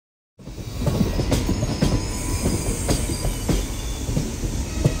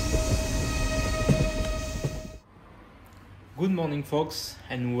Good morning folks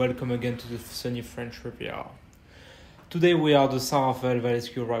and welcome again to the sunny French Riviera. Today we are at the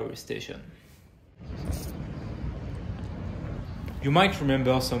Saint-Raphaël-Valescure railway station. You might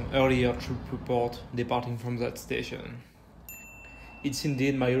remember some earlier trip report departing from that station. It's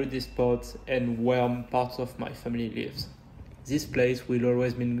indeed my holiday spot and where part of my family lives. This place will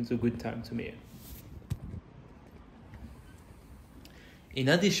always mean a good time to me. In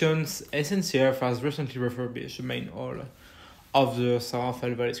addition, SNCF has recently refurbished the main hall of the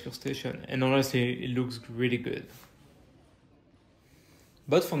Saint-Raphaël-Valescure station, and honestly, it looks really good.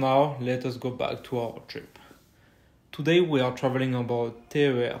 But for now, let us go back to our trip. Today we are traveling about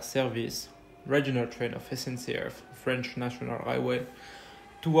TER service, regional train of SNCF, French National Railway,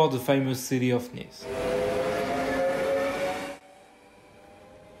 toward the famous city of Nice.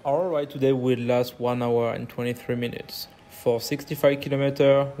 Our ride today will last 1 hour and 23 minutes for 65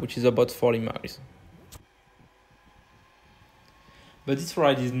 kilometers, which is about 40 miles. But this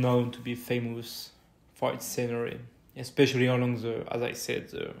ride is known to be famous for its scenery, especially along the, as I said,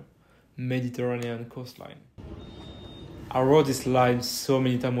 the Mediterranean coastline. I rode this line so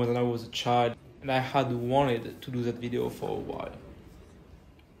many times when I was a child, and I had wanted to do that video for a while.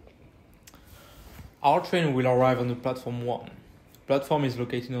 Our train will arrive on the platform 1. The platform is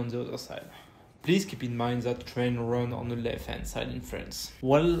located on the other side. Please keep in mind that train runs on the left-hand side in France.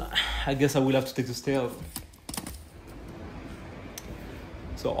 Well, I guess I will have to take the stairs.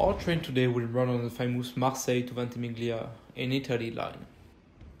 So our train today will run on the famous Marseille to Ventimiglia in Italy line.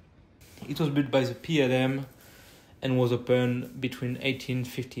 It was built by the PLM and was opened between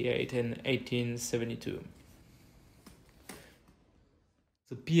 1858 and 1872.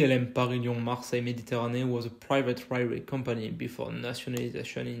 The PLM Paris-Lyon Marseille Méditerranée was a private railway company before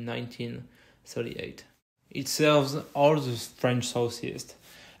nationalization in 1938. It serves all the French southeast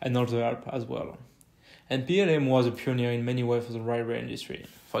and all the Alps as well. And PLM was a pioneer in many ways for the railway industry,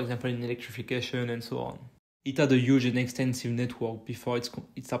 for example in electrification and so on. It had a huge and extensive network before its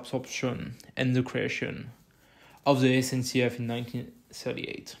absorption and the creation of the SNCF in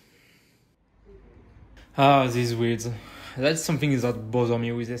 1938. These weeds. That's something that bothers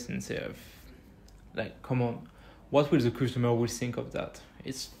me with SNCF. Like, come on, what will the customer will think of that?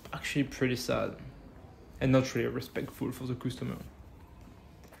 It's actually pretty sad and not really respectful for the customer.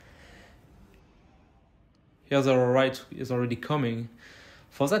 Here's our ride is already coming.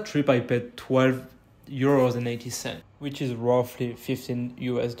 For that trip I paid €12.80, which is roughly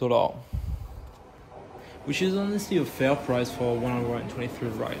 $15, which is honestly a fair price for a 1 hour and 23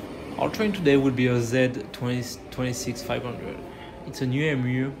 ride. Our train today will be a Z26500. It's a new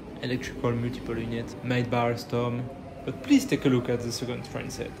EMU electrical multiple unit made by Alstom, but please take a look at the second train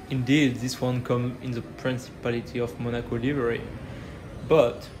set. Indeed, this one comes in the Principality of Monaco livery,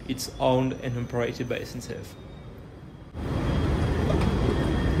 but it's owned and operated by SNCF.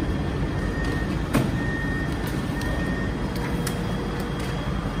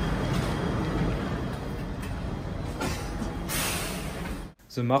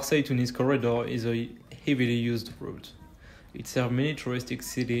 The Marseille to Nice corridor is a heavily used route. It serves many touristic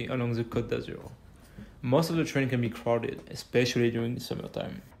cities along the Côte d'Azur. Most of the train can be crowded, especially during the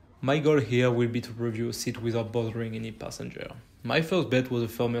summertime. My goal here will be to review a seat without bothering any passenger. My first bet was a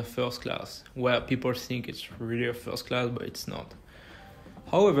former first class, where people think it's really a first class, but it's not.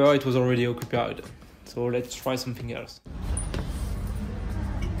 However, it was already occupied, so let's try something else.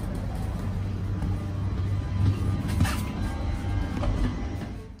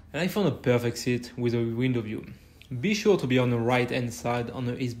 And I found a perfect seat with a window view. Be sure to be on the right hand side on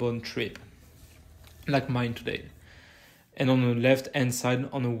the eastbound trip, like mine today, and on the left hand side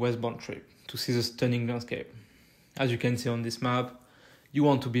on the westbound trip to see the stunning landscape. As you can see on this map, you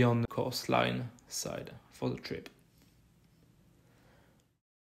want to be on the coastline side for the trip.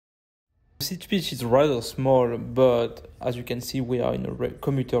 The seat pitch is rather small, but as you can see we are in a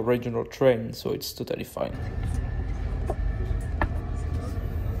commuter regional train, so it's totally fine.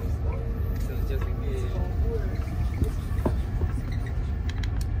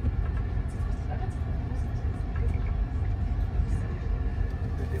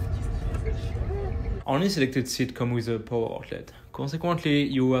 Only selected seats come with a power outlet. Consequently,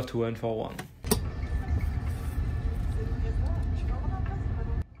 you have to run for one.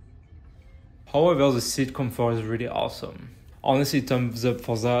 However, the seat comfort is really awesome. Honestly, thumbs up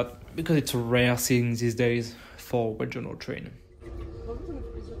for that, because it's a rare thing these days for a regional train.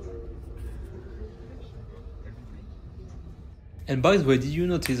 And by the way, did you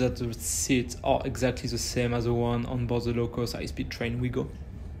notice that the seats are exactly the same as the one on board the low-cost high-speed train Ouigo?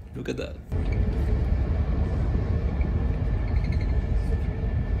 Look at that.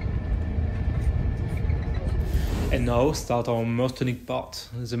 And now start our most unique part,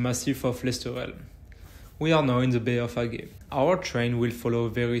 the Massif of l'Esterel. We are now in the Bay of Agde. Our train will follow a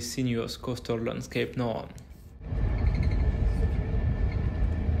very sinuous coastal landscape now on.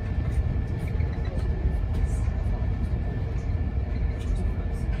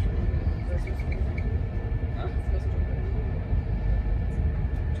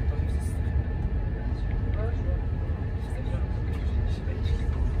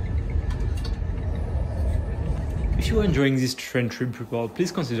 If you are enjoying this train trip report,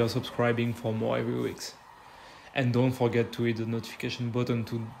 please consider subscribing for more every week. And don't forget to hit the notification button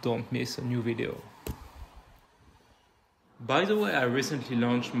to don't miss a new video. By the way, I recently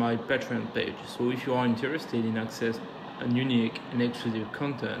launched my Patreon page, so if you are interested in access and unique and exclusive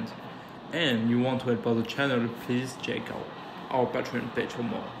content, and you want to help out the channel, please check out our Patreon page for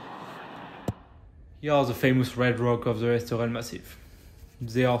more. Here are the famous red rock of the Esterel Massif.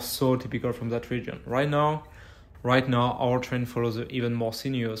 They are so typical from that region. Right now, our train follows the even more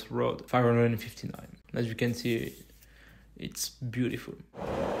sinuous road 559. As you can see, it's beautiful.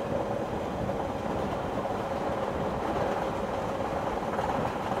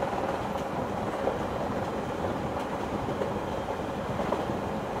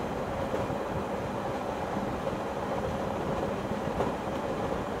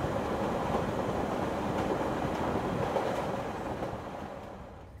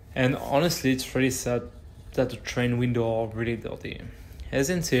 And honestly, it's really sad that the train windows are really dirty.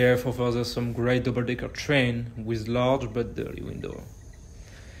 SNCF offers us some great double-decker train with large but dirty windows.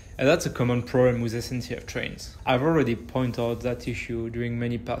 And that's a common problem with SNCF trains. I've already pointed out that issue during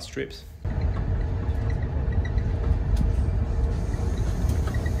many past trips.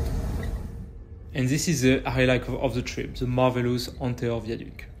 And this is the highlight of the trip, the marvelous Anthéor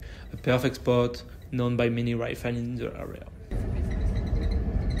viaduct, a perfect spot known by many rail fans in the area.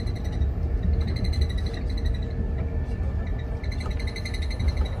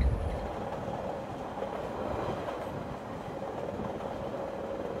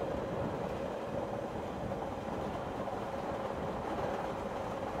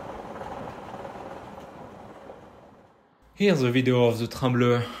 Here's a video of the train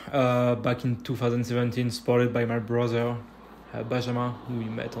Bleu back in 2017, spotted by my brother Benjamin, who we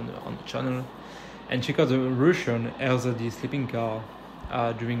met on the channel, and check out the Russian RZD sleeping car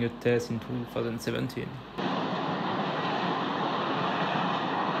during a test in 2017.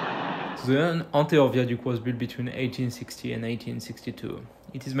 The Anthéor viaduct was built between 1860 and 1862.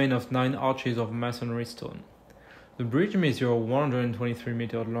 It is made of 9 arches of masonry stone. The bridge measures 123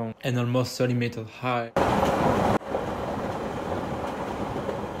 meters long and almost 30 meters high.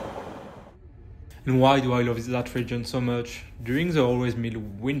 And why do I love that region so much? During the always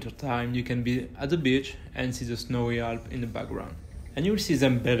mild winter time, you can be at the beach and see the snowy Alps in the background. And you'll see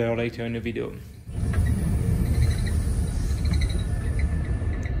them better later in the video.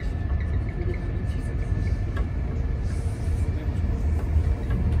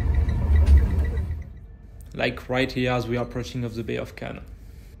 Like right here as we are approaching of the Bay of Cannes.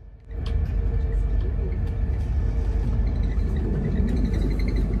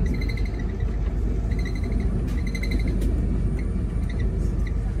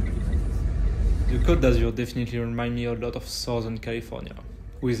 The Côte d'Azur definitely reminds me a lot of Southern California,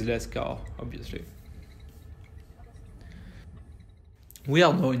 with less car, obviously. We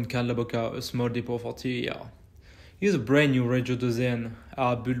are now in Cannes-la-Boca, a small depot for TER. Here's a brand new Regio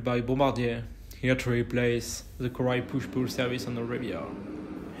 2N built by Bombardier, here to replace the Corail push-pull service on the Riviera.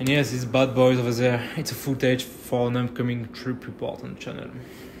 And yes, these bad boys over there, it's a footage for an upcoming trip report on the channel.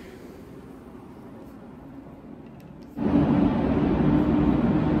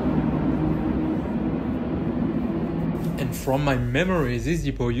 And from my memory, this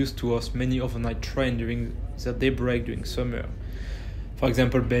depot used to host many overnight trains during their daybreak during summer. For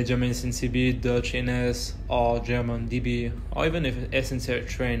example, Belgium SNCB, Dutch NS, or German DB, or even if SNCF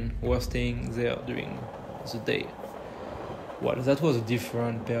train were staying there during the day. Well, that was a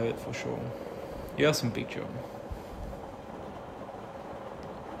different period for sure. Here are some pictures.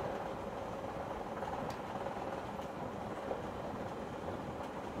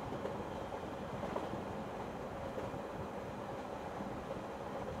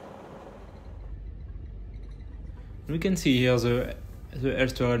 We can see here the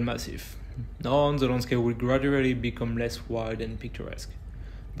Esterel Massif. Now on, the landscape will gradually become less wild and picturesque,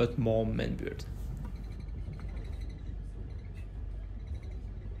 but more man-built.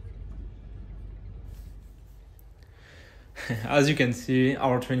 As you can see,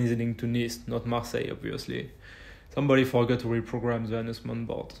 our train is heading to Nice, not Marseille, obviously. Somebody forgot to reprogram the announcement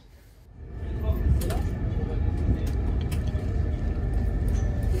board.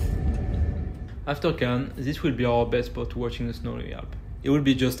 After Cannes, this will be our best spot watching the snowy Alps. It will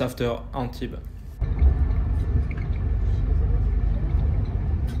be just after Antibes.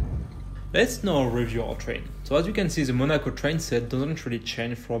 Let's now review our train. So as you can see, the Monaco train set doesn't really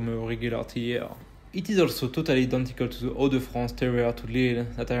change from a regular TER. It is also totally identical to the Hauts-de-France TER to Lille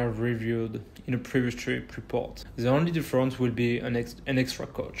that I have reviewed in a previous trip report. The only difference will be an extra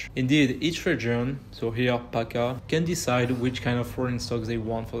coach. Indeed, each region, so here PACA, can decide which kind of rolling stock they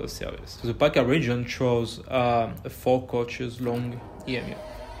want for the service. So the PACA region chose a 4 coaches long EMU.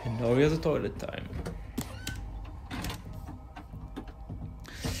 And now here's the toilet time.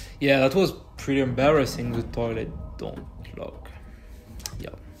 Yeah, that was pretty embarrassing, the toilet don't lock.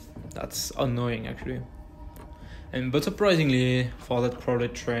 Yeah, that's annoying actually. But surprisingly, for that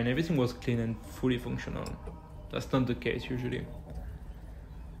crowded train, everything was clean and fully functional. That's not the case usually.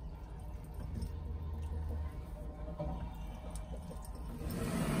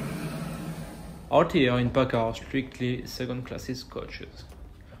 Our TER in PACA are strictly second-class coaches.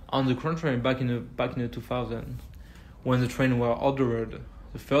 On the contrary, back in the 2000s, when the train were ordered,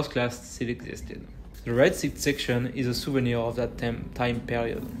 the first class still existed. The red seat section is a souvenir of that time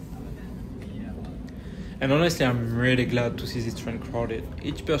period. And honestly, I'm really glad to see this train crowded.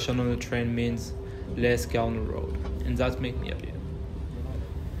 Each person on the train means less car on the road, and that makes me happy.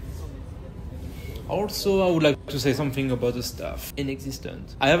 Also, I would like to say something about the staff.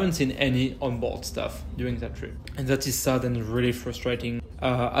 Inexistent. I haven't seen any onboard staff during that trip, and that is sad and really frustrating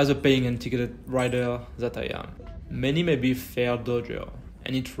as a paying and ticketed rider that I am. Many may be fair dodger,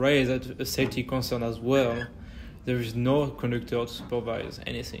 and it raises a safety concern as well. There is no conductor to supervise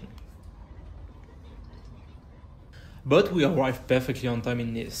anything. But we arrived perfectly on time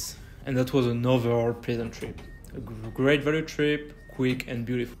in Nice, and that was an overall pleasant trip. A great value trip, quick and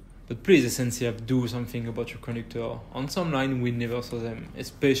beautiful. But please SNCF, do something about your conductor. On some line we never saw them,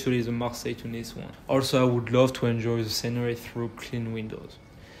 especially the Marseille to Nice one. Also, I would love to enjoy the scenery through clean windows.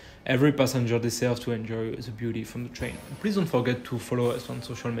 Every passenger deserves to enjoy the beauty from the train. Please don't forget to follow us on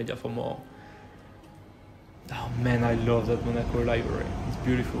social media for more. Oh man, I love that Monaco library. It's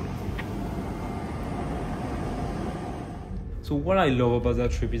beautiful. So what I love about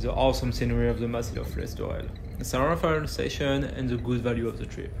that trip is the awesome scenery of the Massif of l'Estoril, the Saint-Raphaël station, and the good value of the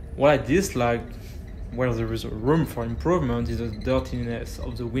trip. What I disliked, where there is room for improvement, is the dirtiness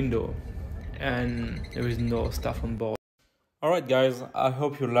of the window, and there is no staff on board. Alright guys, I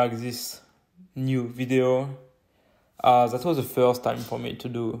hope you like this new video. That was the first time for me to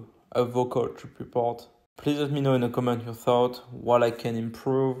do a vocal trip report. Please let me know in the comment your thought, what I can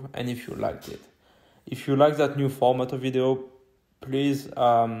improve, and if you liked it. If you like that new format of video, please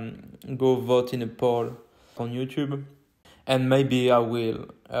go vote in a poll on YouTube, and maybe I will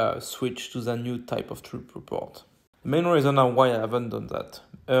switch to the new type of trip report. The main reason why I haven't done that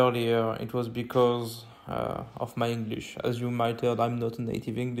earlier, it was because of my English. As you might heard, I'm not a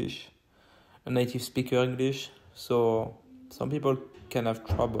native speaker English, so some people can have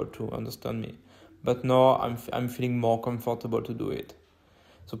trouble to understand me. But now I'm feeling more comfortable to do it.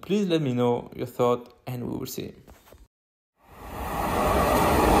 So please let me know your thought, and we will see.